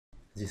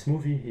This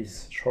movie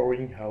is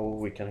showing how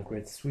we can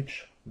create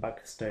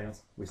switchback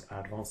stairs with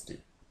advanced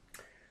tip.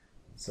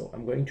 So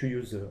I'm going to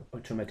use the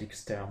automatic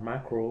stair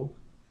macro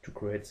to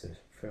create the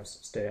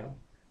first stair,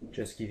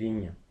 just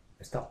giving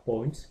a start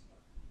point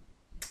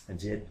and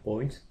the end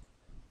point,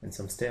 and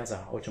some stairs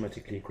are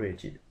automatically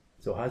created.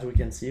 So as we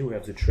can see, we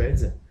have the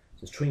threads,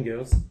 the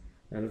stringers,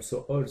 and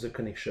also all the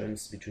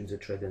connections between the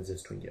thread and the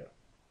stringer.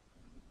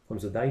 From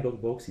the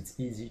dialog box, it's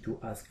easy to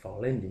ask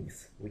for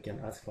landings. We can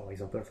ask, for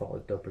example, for a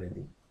top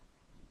landing.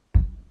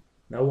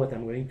 Now what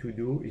I'm going to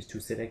do is to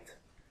select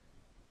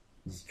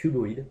this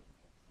cuboid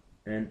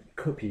and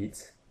copy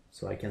it,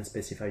 so I can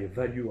specify a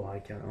value or I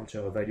can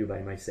enter a value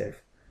by myself,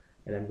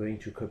 and I'm going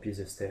to copy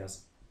the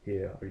stairs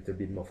here a little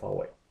bit more far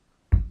away.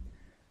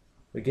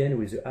 Again,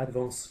 with the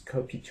advanced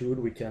copy tool,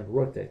 we can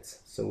rotate,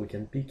 so we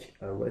can pick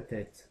a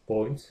rotate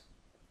point,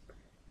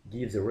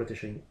 give the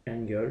rotation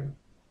angle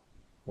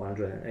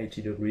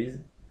 180 degrees,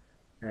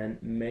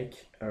 and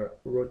make a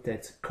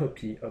rotate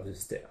copy of the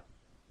stair.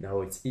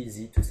 Now it's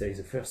easy to select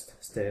the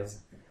first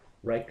stairs,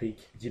 right click,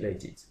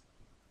 delete it.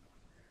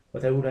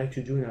 What I would like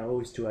to do now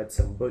is to add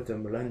some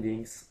bottom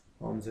landings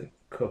on the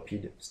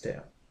copied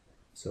stair.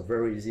 So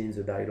very easy in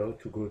the dialog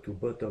to go to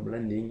bottom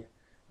landing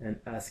and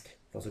ask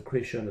for the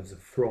creation of the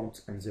front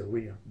and the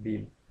rear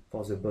beam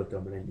for the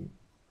bottom landing.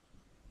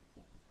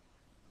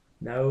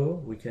 Now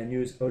we can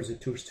use all the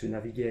tools to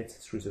navigate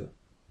through the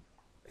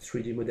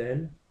 3D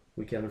model.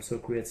 We can also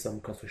create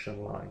some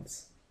construction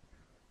lines.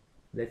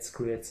 Let's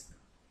create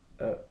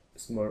a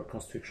small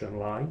construction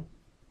line,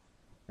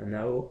 and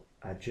now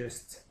I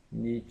just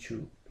need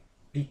to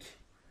pick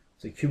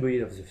the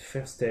cuboid of the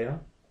first stair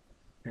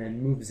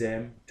and move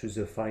them to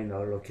the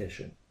final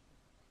location.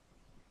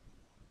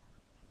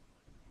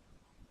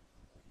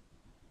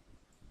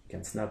 You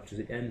can snap to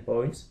the end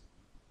point.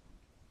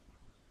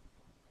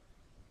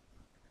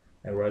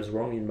 I was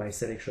wrong in my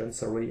selection,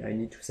 sorry, I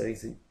need to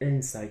select the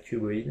inside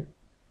cuboid.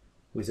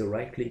 With a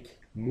right click,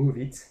 move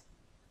it,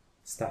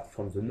 start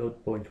from the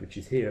node point which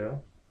is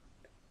here,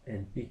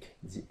 and pick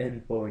the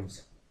end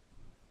point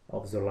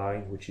of the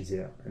line which is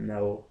here. And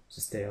now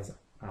the stairs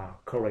are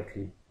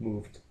correctly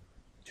moved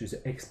to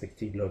the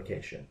expected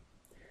location.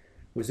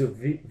 With the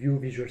view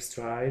visual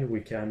style, we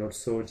can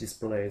also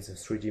display the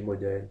 3D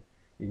model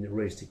in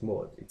realistic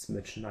mode. It's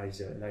much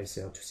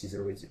nicer to see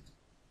the result.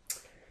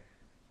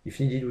 If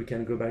needed, we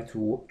can go back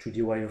to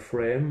the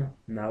wireframe.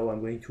 Now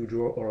I'm going to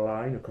draw a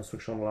line, a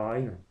construction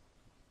line,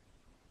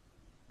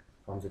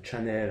 from the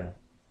channel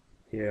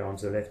here on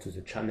the left to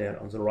the channel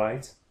on the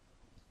right.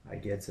 I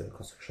get the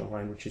construction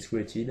line which is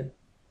created.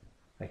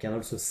 I can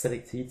also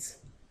select it,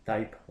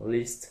 type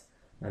list,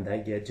 and I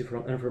get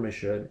different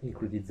information,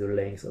 including the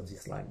length of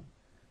this line.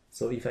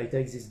 So if I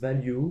take this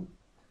value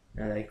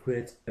and I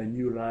create a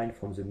new line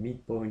from the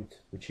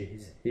midpoint, which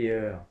is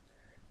here,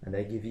 and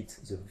I give it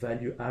the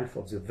value, half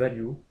of the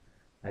value,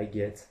 I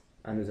get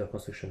another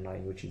construction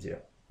line which is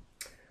here.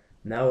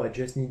 Now I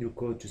just need to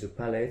go to the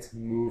palette,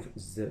 move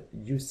the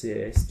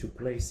UCS to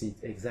place it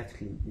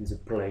exactly in the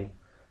plane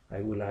I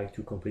would like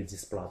to complete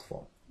this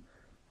platform.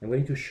 I'm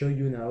going to show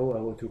you now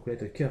how to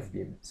create a curve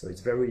beam. So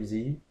it's very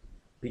easy.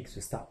 Pick the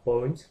start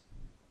point,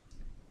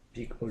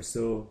 pick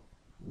also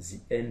the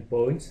end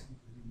point,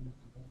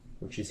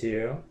 which is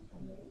here,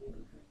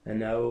 and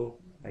now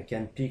I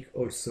can pick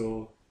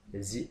also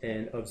the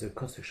end of the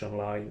construction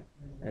line,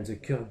 and the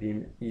curve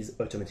beam is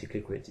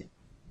automatically created.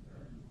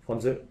 From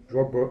the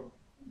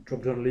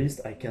drop-down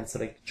list, I can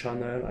select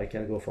channel, I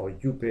can go for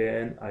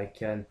UPN, I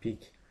can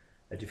pick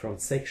a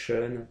different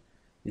section.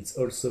 It's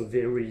also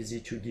very easy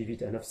to give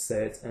it an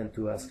offset and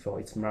to ask for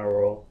its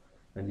mirror,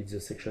 and if the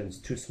section is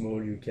too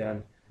small, you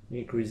can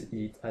increase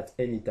it at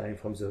any time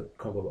from the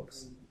combo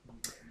box.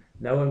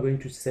 Now I'm going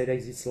to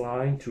select this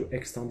line to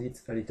extend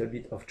it a little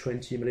bit of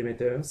 20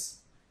 millimeters,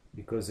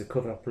 because the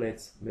cover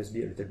plate must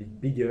be a little bit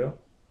bigger.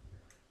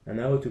 And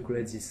now to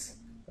create this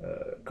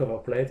cover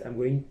plate, I'm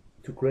going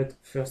to create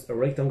first a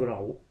rectangular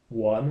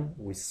one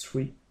with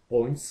 3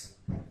 points.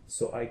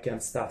 So I can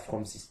start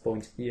from this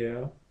point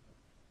here.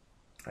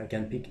 I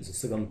can pick the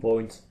second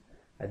point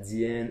at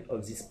the end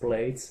of this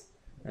plate,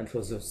 and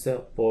for the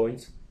third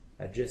point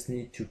I just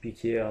need to pick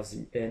here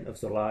the end of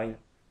the line,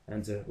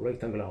 and the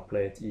rectangular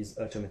plate is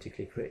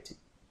automatically created.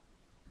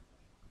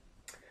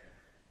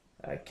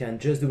 I can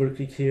just double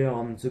click here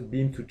on the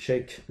beam to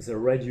check the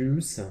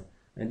radius,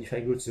 and if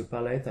I go to the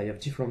palette, I have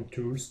different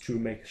tools to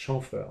make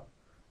chamfer.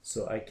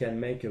 So I can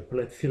make a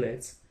plate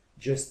fillet,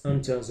 just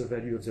enter the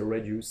value of the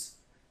radius,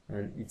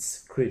 and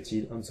it's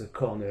created on the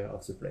corner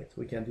of the plate.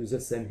 We can do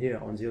the same here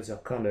on the other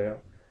corner,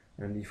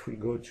 and if we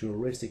go to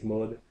realistic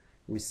mode,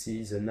 we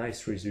see the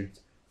nice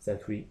result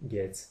that we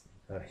get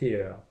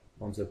here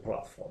on the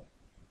platform.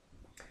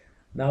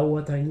 Now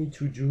what I need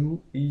to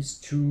do is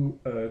to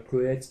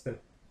create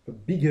a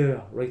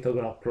bigger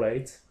rectangular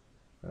plate.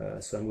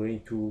 So I'm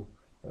going to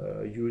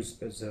use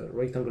the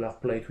rectangular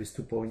plate with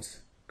 2 points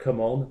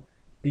command,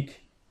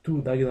 pick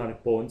 2 diagonal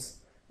points,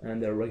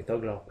 and the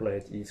rectangular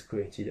plate is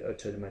created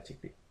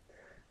automatically.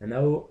 And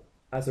now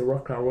as a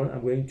workaround,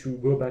 I'm going to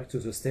go back to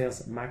the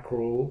stairs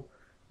macro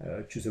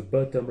to the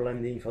bottom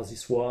landing for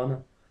this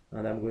one,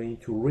 and I'm going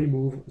to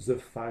remove the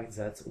fact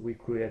that we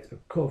create a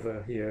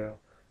cover here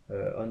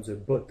on the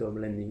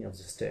bottom landing of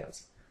the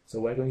stairs. So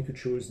we're going to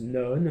choose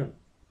none.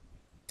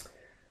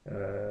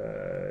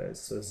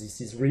 So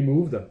this is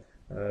removed,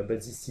 but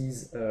this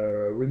is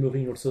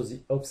removing also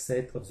the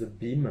offset of the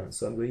beam.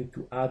 So I'm going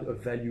to add a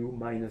value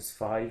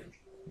 -5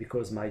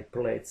 because my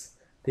plate's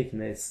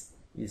thickness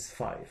is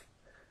 5.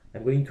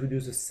 I'm going to do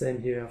the same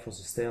here for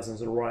the stairs on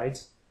the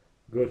right.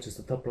 Go to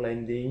the top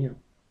landing,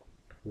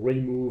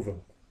 remove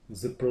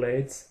the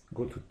plate,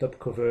 go to top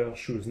cover,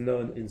 choose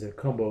none in the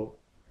combo,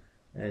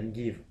 and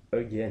give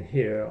again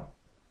here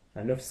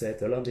an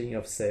offset, a landing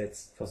offset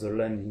for the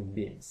landing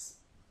beams.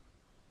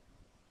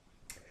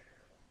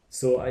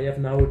 So I have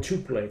now 2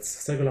 plates,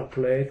 circular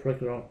plate,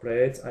 regular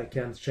plate. I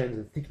can change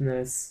the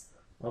thickness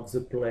of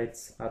the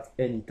plates at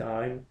any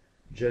time,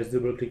 just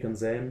double click on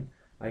them.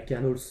 I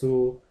can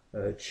also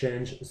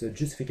change the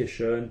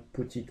justification,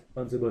 put it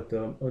on the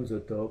bottom, on the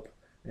top,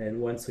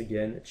 and once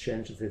again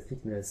change the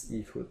thickness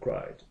if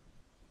required.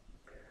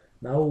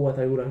 Now what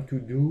I would like to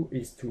do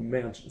is to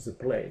merge the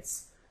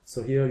plates.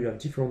 So here you have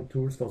different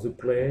tools for the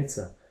plates.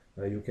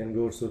 You can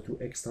go also to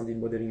extended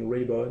modeling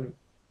ribbon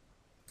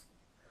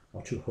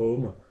or to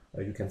home.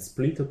 You can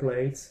split a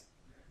plate,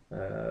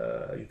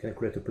 you can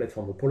create a plate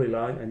from a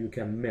polyline, and you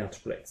can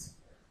merge plates.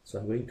 So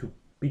I'm going to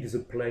pick the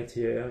plate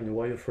here in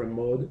wireframe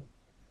mode.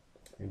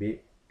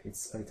 Maybe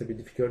it's a little bit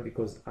difficult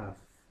because I have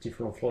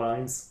different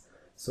lines.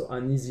 So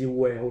an easy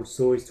way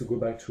also is to go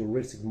back to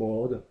realistic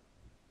mode.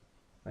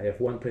 I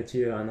have one plate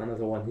here and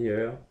another one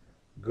here.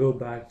 Go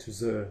back to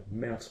the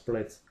merge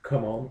plate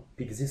command,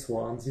 pick this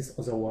one, this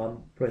other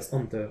one, press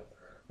enter,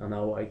 and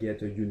now I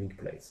get a unique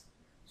plate.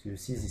 So you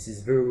see this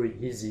is very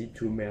easy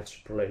to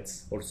merge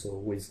plates also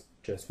with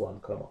just one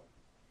command.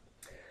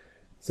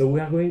 So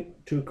we are going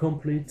to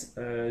complete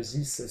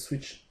this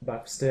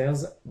switchback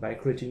stairs by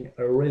creating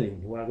a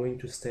railing. We are going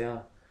to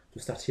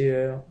start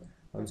here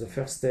on the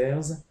first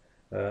stairs.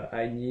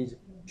 I need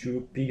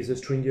to pick the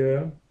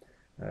stringer.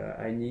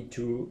 I need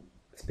to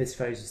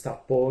specify the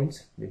start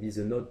point, maybe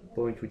the node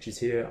point which is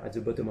here at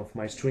the bottom of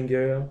my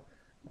stringer,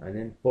 an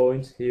end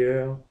point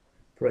here,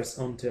 press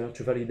enter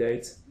to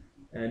validate,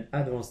 and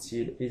Advanced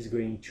Steel is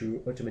going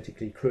to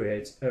automatically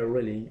create a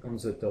railing on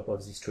the top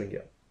of the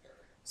stringer.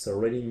 So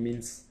railing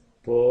means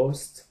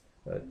post,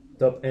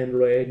 top end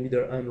rail,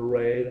 middle end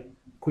rail,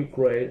 quick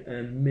rail,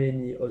 and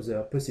many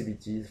other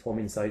possibilities from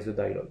inside the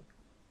dialog.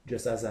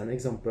 Just as an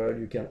example,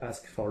 you can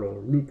ask for a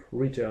loop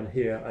return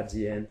here at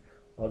the end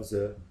of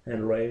the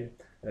handrail.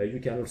 You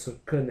can also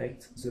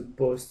connect the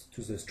post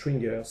to the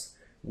stringers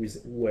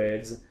with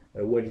welds,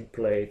 welded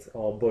plates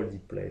or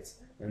bolted plates,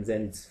 and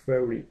then it's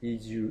very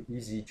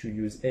easy to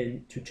use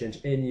to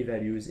change any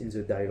values in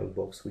the dialog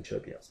box which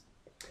appears.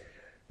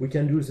 We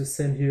can do the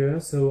same here.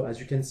 So as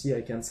you can see,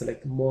 I can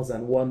select more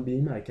than one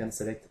beam. I can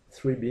select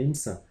 3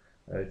 beams.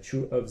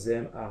 2 of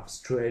them are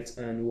straight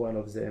and 1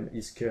 of them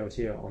is curved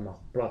here on our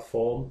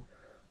platform.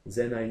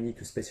 Then I need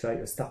to specify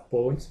a start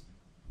point.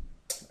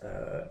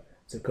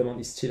 The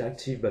command is still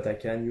active, but I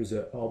can use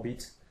the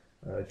orbit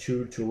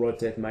tool to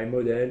rotate my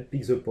model,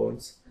 pick the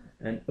points,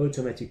 and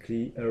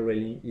automatically a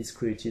railing is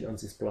created on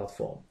this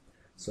platform.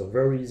 So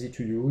very easy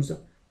to use.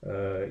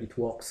 It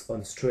works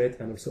on straight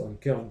and also on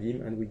curved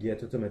beam, and we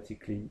get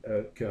automatically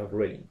a curved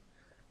railing.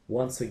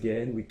 Once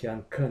again, we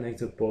can connect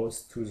the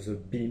post to the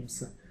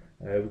beams.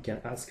 We can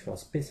ask for a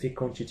specific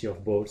quantity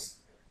of bolts,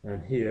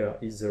 and here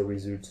is the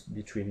result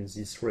between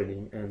this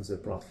railing and the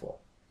platform.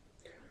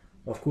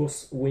 Of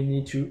course, we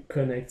need to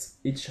connect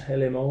each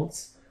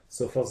element.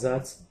 So for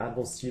that,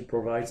 Advanced Steel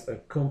provides a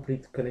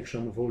complete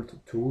connection vault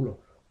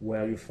tool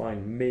where you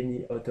find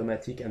many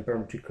automatic and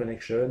parametric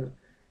connections.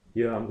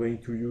 Here I'm going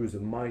to use the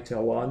mitre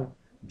one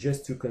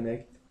just to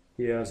connect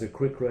here the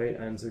quick rail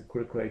and the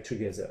quick rail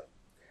together.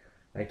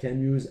 I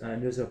can use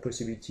another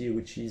possibility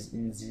which is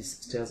in this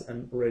stairs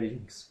and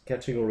railings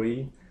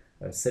category.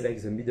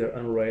 Select the middle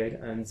handrail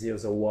and the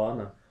other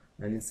one,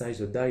 and inside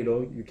the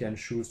dialog you can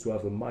choose to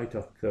have a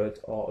mitre cut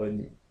or a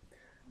knee.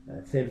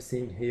 Same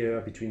thing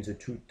here between the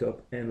 2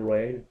 top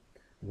handrail.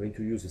 I'm going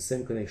to use the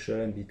same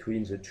connection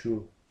between the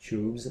 2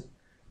 tubes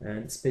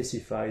and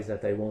specify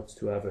that I want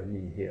to have a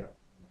knee here.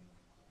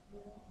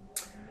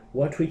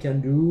 What we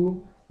can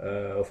do,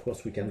 of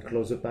course we can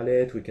close the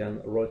palette, we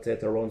can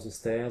rotate around the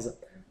stairs.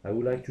 I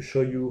would like to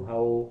show you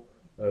how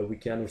we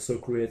can also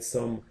create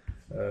some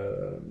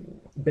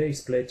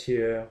base plate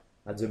here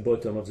at the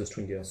bottom of the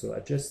stringer. So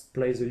I just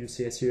place the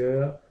UCS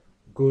here,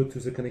 go to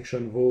the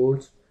connection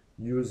vault,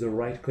 use the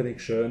right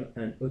connection,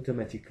 and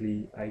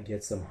automatically I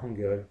get some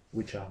angle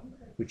which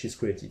is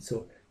created.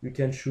 So you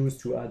can choose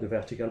to add a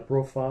vertical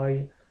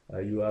profile.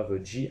 You have a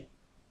G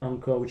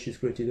anchor which is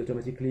created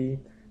automatically.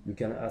 You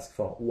can ask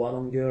for one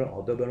angle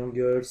or double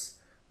angles.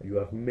 You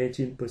have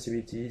many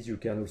possibilities. You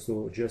can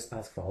also just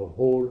ask for a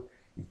hole.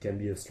 It can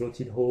be a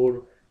slotted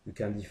hole. You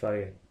can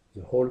define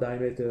the hole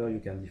diameter. You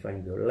can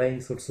define the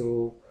length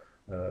also.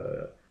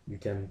 You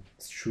can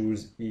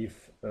choose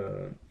if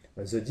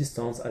the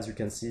distance, as you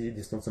can see,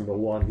 distance number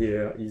 1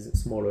 here is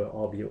smaller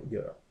or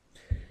bigger.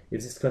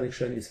 If this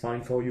connection is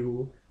fine for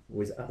you,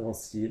 with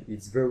advanced steel,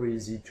 it's very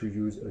easy to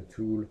use a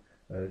tool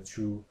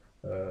to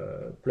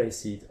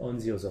place it on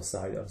the other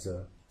side of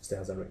the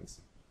stairs and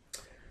rings.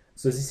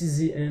 So this is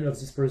the end of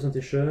this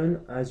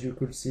presentation. As you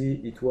could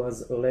see, it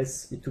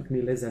took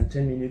me less than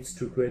 10 minutes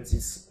to create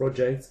this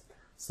project.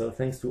 So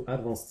thanks to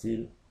advanced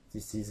steel,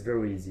 this is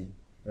very easy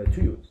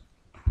to use.